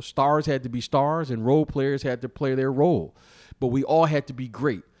 Stars had to be stars and role players had to play their role. But we all had to be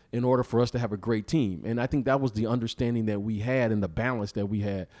great in order for us to have a great team. And I think that was the understanding that we had and the balance that we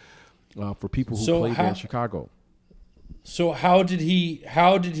had for people who played in Chicago. So how did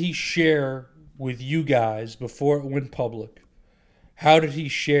he share with you guys before it went public? How did he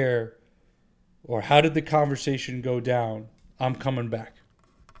share, or how did the conversation go down? I'm coming back.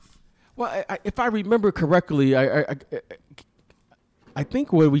 Well, if I remember correctly, I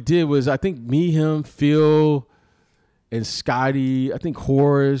think what we did was, I think me, him, Phil, and Scotty, I think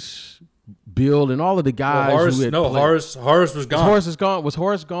Horace, Bill, and all of the guys. Horace was gone. Horace is gone. Was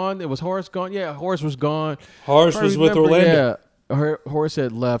Horace gone? Was Horace gone? Yeah, Horace was gone. Horace was with Orlando. Yeah, Horace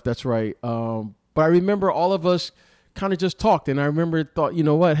had left. That's right. But I remember all of us kind of just talked, and I remember thought, you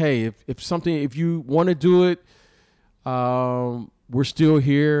know what? Hey, if you want to do it, we're still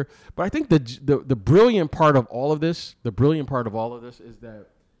here. But I think the brilliant part of all of this, is that,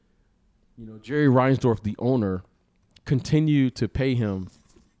 Jerry Reinsdorf, the owner, continued to pay him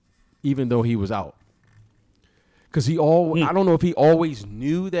even though he was out. Because I don't know if he always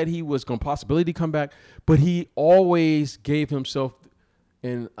knew that he was going to possibility come back, but he always gave himself,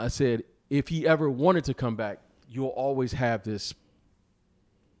 and I said, if he ever wanted to come back, you'll always have this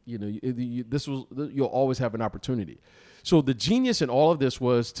you'll always have an opportunity. So the genius in all of this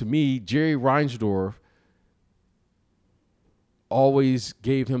was, to me, Jerry Reinsdorf always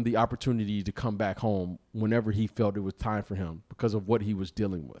gave him the opportunity to come back home whenever he felt it was time for him because of what he was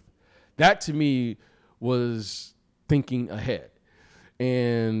dealing with. That, to me, was thinking ahead.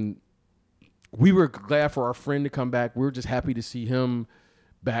 And we were glad for our friend to come back. We were just happy to see him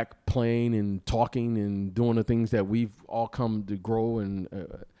back playing and talking and doing the things that we've all come to grow and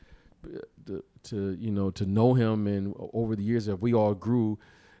to know him, and over the years that we all grew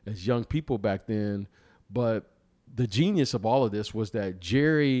as young people back then. But the genius of all of this was that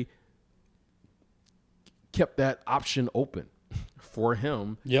Jerry kept that option open for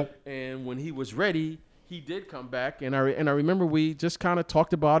him. Yep. And when he was ready, he did come back. And I remember we just kind of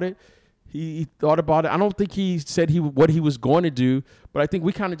talked about it. He thought about it. I don't think he said what he was going to do, but I think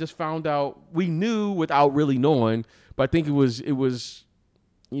we kind of just found out. We knew without really knowing, but I think it was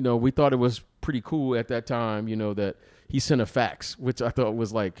we thought it was pretty cool at that time, that he sent a fax, which I thought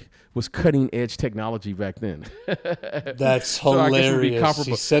was cutting edge technology back then. That's so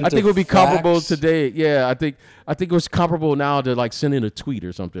hilarious. I think it would be comparable today. Yeah, I think it was comparable now to like sending a tweet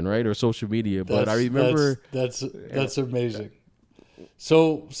or something, right, or social media. But I remember that's amazing.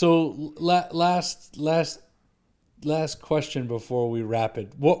 So last question before we wrap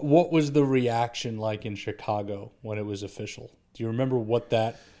it. What was the reaction like in Chicago when it was official? Do you remember what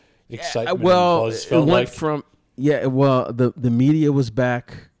that excitement and buzz felt like? The media was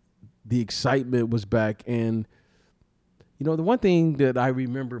back, the excitement was back, and the one thing that I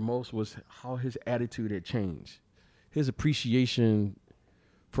remember most was how his attitude had changed. His appreciation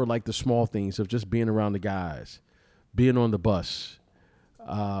for like the small things of just being around the guys, being on the bus,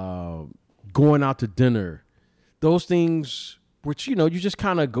 going out to dinner, those things which, you just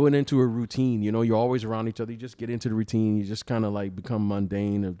kind of going into a routine, you're always around each other. You just get into the routine. You just kind of like become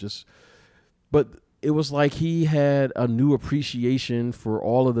mundane but it was like he had a new appreciation for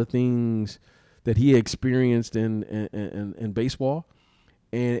all of the things that he experienced in baseball.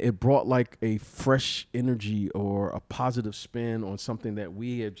 And it brought like a fresh energy or a positive spin on something that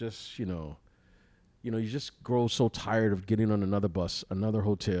we had just, you just grow so tired of getting on another bus, another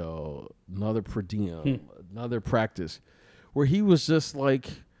hotel, another per diem, another practice, where he was just like,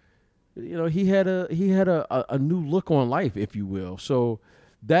 he had a new look on life, if you will. So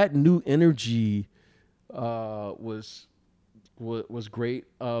that new energy was great.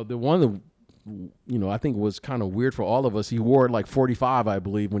 The one that I think was kind of weird for all of us. He wore like 45, I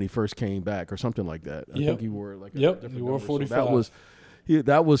believe, when he first came back, or something like that. I think he wore like he wore 45. So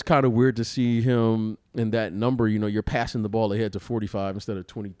that was kind of weird to see him in that number. You're passing the ball ahead to 45 instead of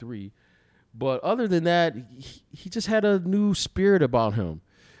 23. But other than that, he just had a new spirit about him.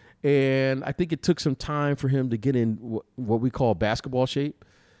 And I think it took some time for him to get in what we call basketball shape.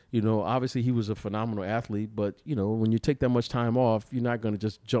 Obviously he was a phenomenal athlete, but, when you take that much time off, you're not going to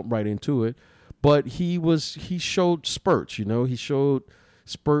just jump right into it. But he showed spurts, he showed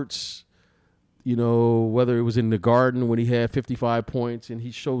spurts, whether it was in the Garden when he had 55 points, and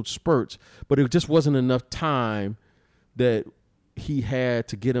he showed spurts, but it just wasn't enough time that he had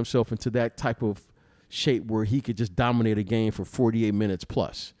to get himself into that type of shape where he could just dominate a game for 48 minutes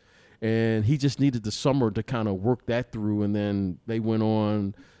plus. And he just needed the summer to kind of work that through, and then they went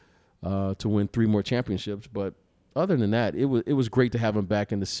on to win 3 more championships. But other than that, it was great to have him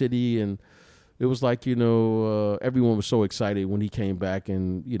back in the city, and it was like, everyone was so excited when he came back,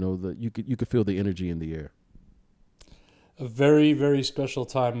 and you could feel the energy in the air. A very, very special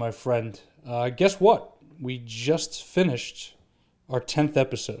time, my friend. Guess what? We just finished our 10th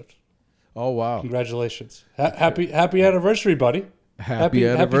episode. Oh, wow. Congratulations. Happy anniversary, buddy. Happy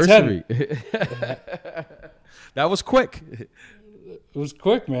anniversary. That was quick. It was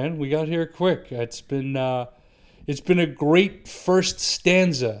quick, man. We got here quick. It's been a great first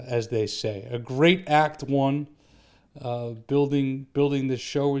stanza, as they say. A great act one, building this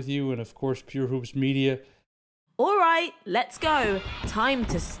show with you, and of course Pure Hoops Media. All right, let's go. Time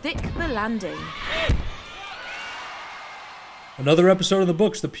to stick the landing. Another episode of the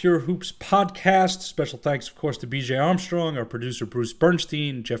books, the Pure Hoops podcast. Special thanks, of course, to BJ Armstrong, our producer Bruce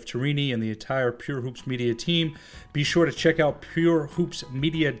Bernstein, Jeff Torini, and the entire Pure Hoops Media team. Be sure to check out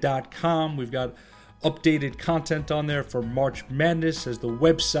purehoopsmedia.com. We've got updated content on there for March Madness, as the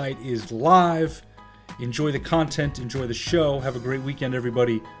website is live. Enjoy the content, enjoy the show. Have a great weekend,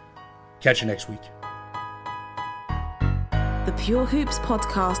 everybody. Catch you next week. The Pure Hoops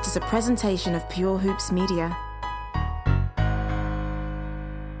podcast is a presentation of Pure Hoops Media.